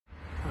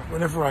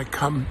whenever I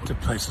come to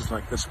places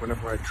like this,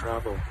 whenever I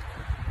travel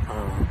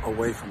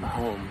away from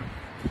home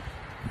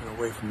and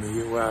away from the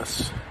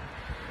U.S.,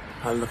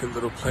 I look at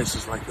little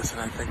places like this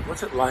and I think,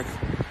 what's it like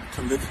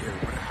to live here?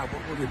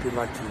 What would it be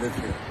like to live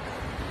here?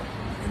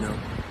 You know,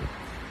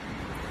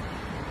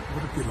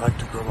 what would it be like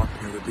to grow up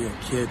here, to be a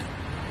kid,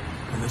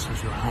 and this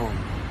was your home?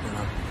 You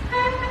know,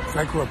 'cause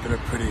I grew up in a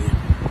pretty,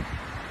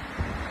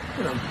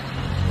 you know,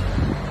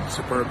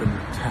 suburban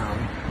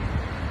town,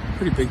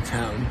 pretty big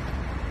town,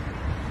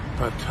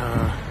 but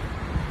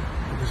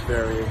it was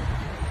very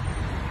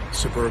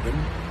suburban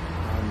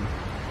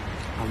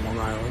on Long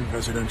Island,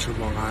 residential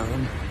Long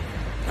Island,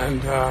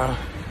 and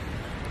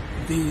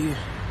you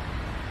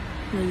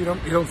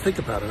don't think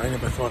about it. I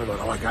never thought about,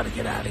 oh, I got to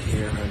get out of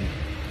here and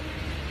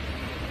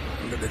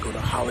I'm going to go to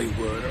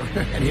Hollywood or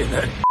any of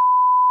that.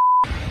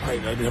 I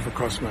never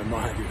crossed my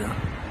mind, you know.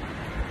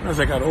 As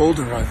I got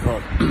older, I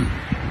thought,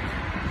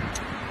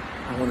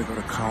 I want to go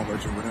to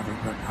college or whatever,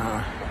 but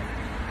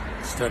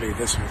study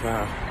this or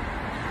that.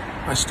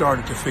 I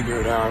started to figure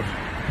it out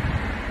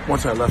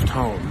once I left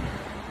home.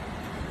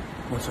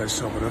 Once I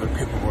saw what other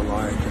people were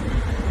like, and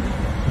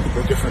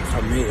people different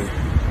from me.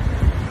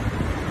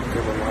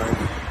 They were like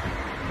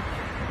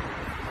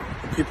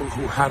people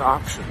who had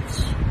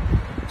options.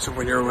 So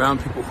when you're around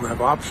people who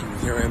have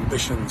options, their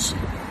ambitions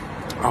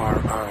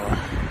are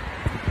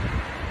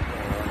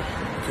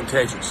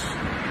contagious.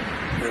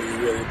 Where you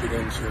really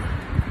begin to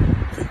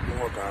think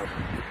more about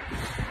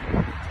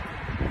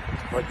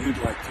what you'd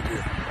like to do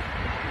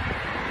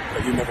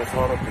that you never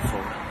thought of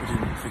before. You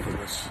didn't think it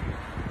was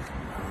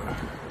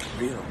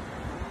real.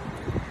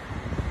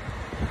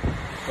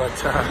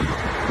 But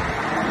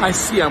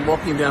I'm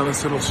walking down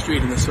this little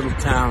street in this little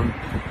town.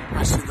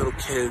 I see little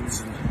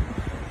kids and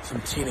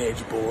some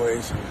teenage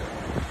boys. And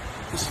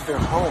this is their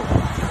home.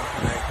 You know,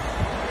 they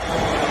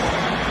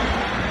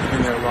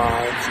living their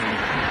lives and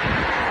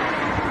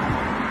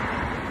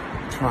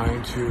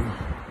trying to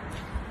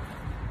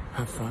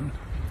have fun,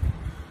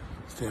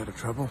 stay out of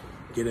trouble,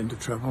 get into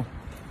trouble,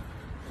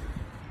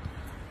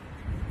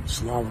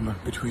 slalom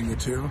between the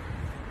two.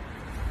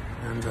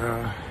 And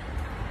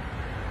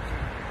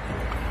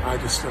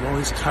I'm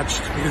always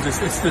touched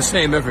because it's the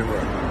same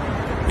everywhere.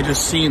 It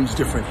just seems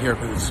different here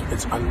because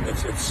it's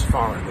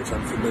foreign, it's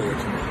unfamiliar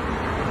to me.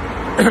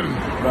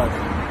 But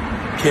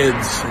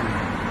kids and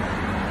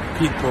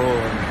people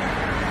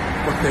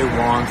and what they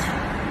want.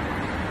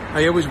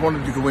 I always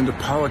wanted to go into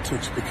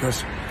politics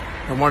because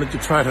I wanted to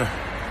try to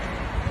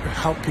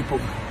help people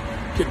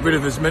get rid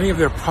of as many of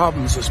their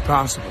problems as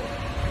possible.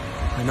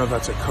 I know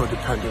that's a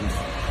codependent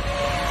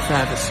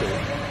fantasy,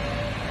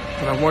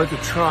 but I wanted to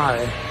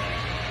try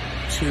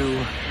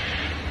to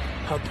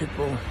help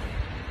people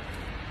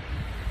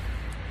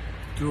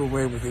do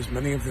away with as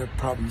many of their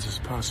problems as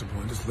possible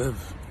and just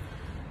live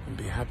and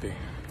be happy.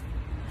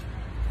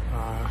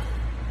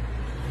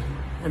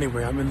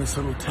 Anyway, I'm in this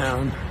little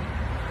town.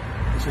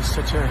 It's just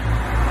it's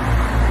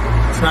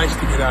nice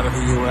to get out of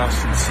the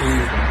U.S. and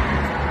see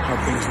how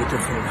things are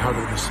different and how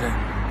they're the same.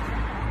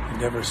 It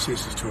never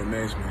ceases to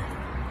amaze me.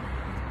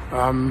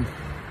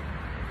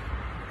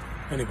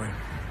 Anyway,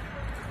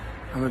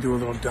 I'm going to do a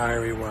little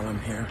diary while I'm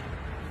here.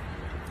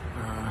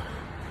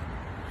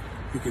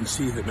 You can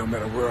see that no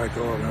matter where I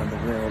go around the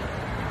world,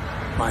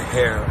 my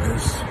hair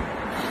is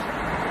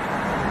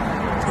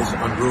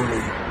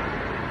unruly,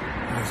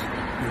 as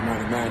you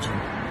might imagine.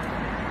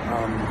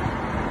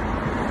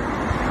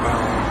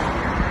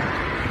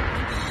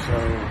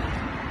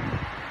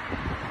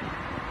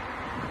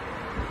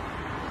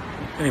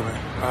 Anyway,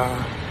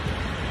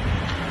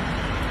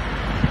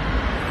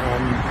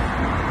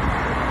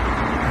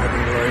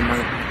 I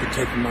might be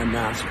taking my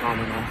mask on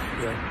and off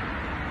here.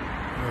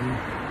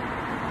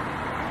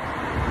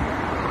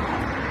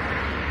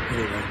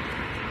 Anyway,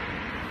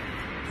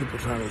 people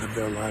trying to live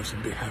their lives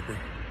and be happy.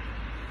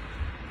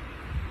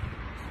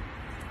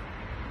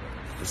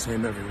 It's the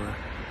same everywhere.